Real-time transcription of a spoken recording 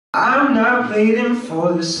I'm not waiting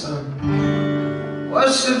for the sun.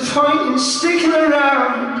 What's the point in sticking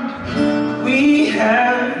around? We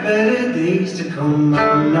have better days to come.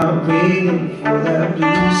 I'm not waiting for that blue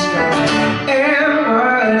sky. And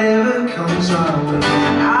whatever comes my way,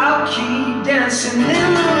 I'll keep dancing in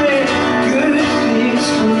the rain. Good things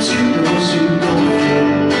come to those who don't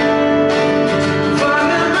care.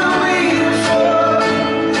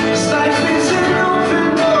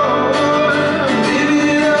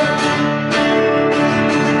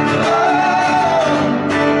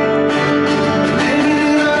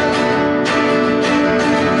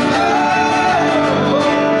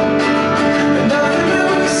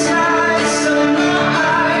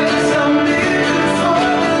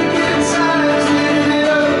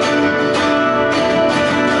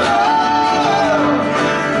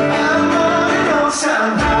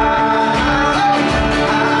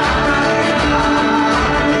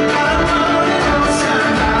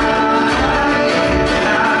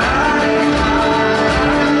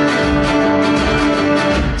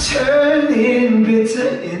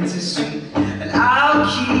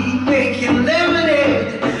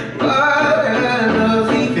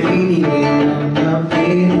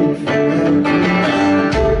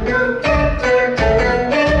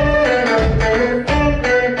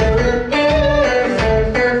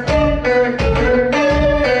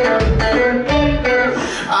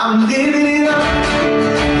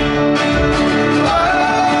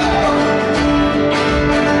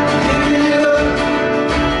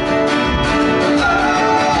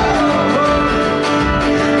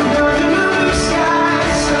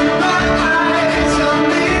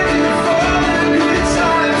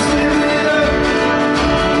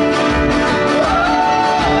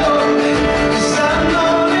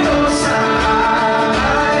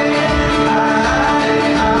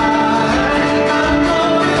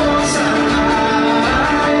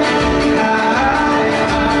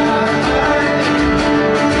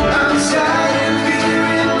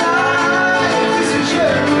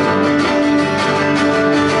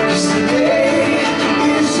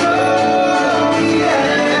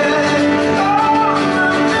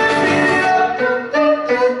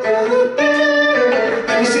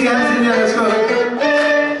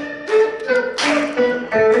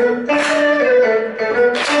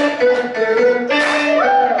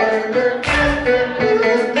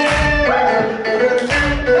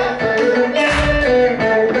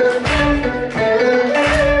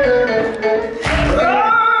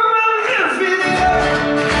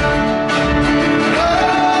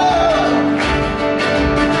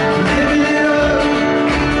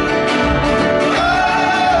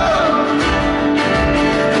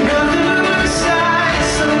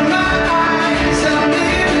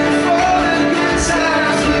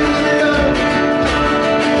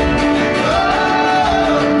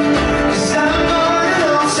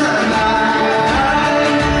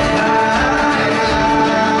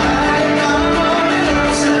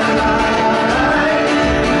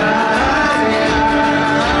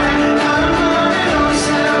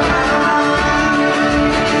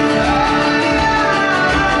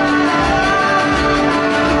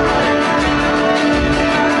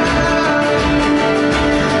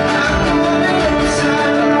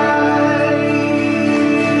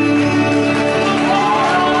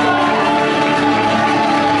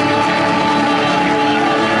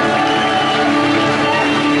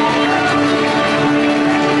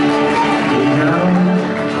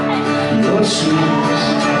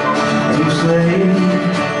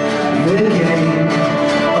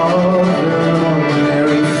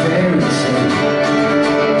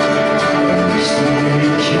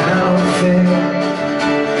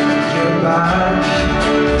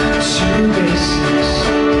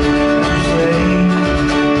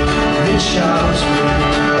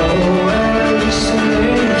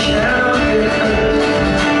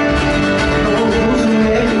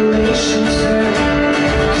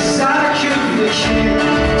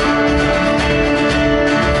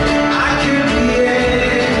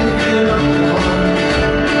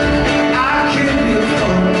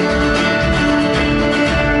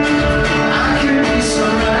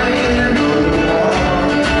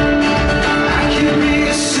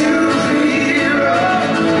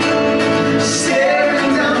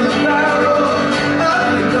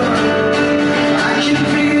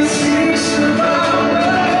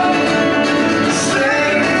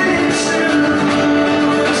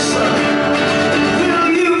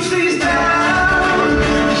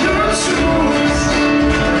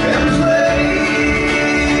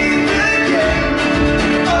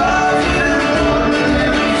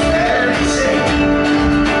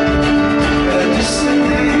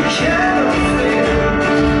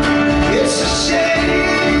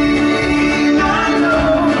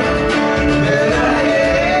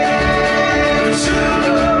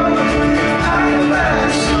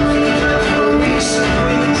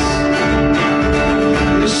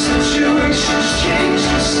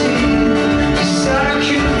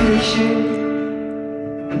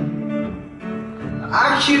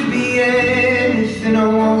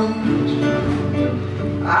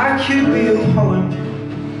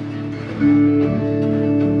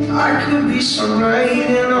 I could be some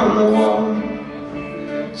writing on the wall.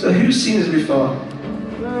 So who's seen this before?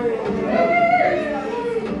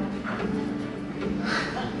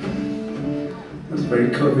 That's very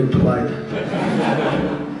COVID polite.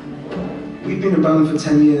 We've been a band for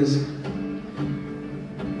 10 years,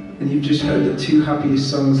 and you've just heard the 2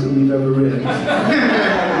 happiest songs that we've ever written.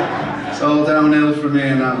 It's all downhill from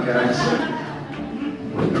here now, guys.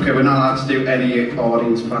 Okay, we're not allowed to do any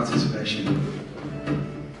audience participation.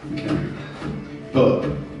 Okay. But,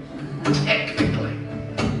 technically,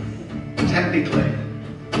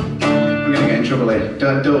 I'm going to get in trouble here.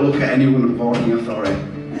 Don't look at anyone avoiding authority.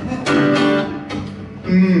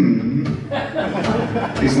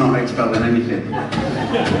 It's not expelling anything.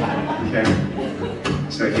 Okay.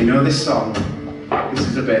 So if you know this song, this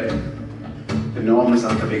is a bit. The norm is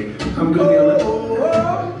like a big. I'm going to be honest.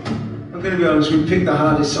 I'm going to be honest. We picked the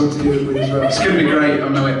hardest song to do it with as well. It's going to be great. I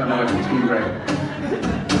know it. It's going to be great.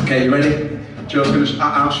 Okay, you ready? Joe's going to.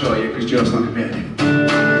 I'll show you because Joe's not going to be ready.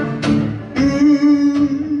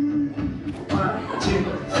 1, 2,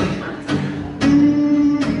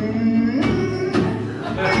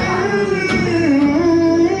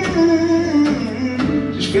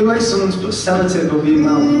 3. Just feel like someone's put sellotape over your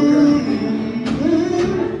mouth, okay?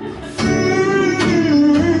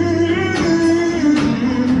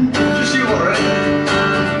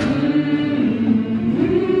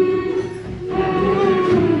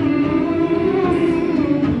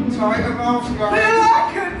 Well, I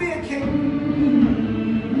could be a king.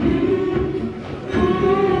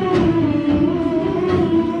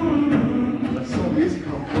 That's so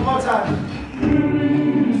musical. One more time.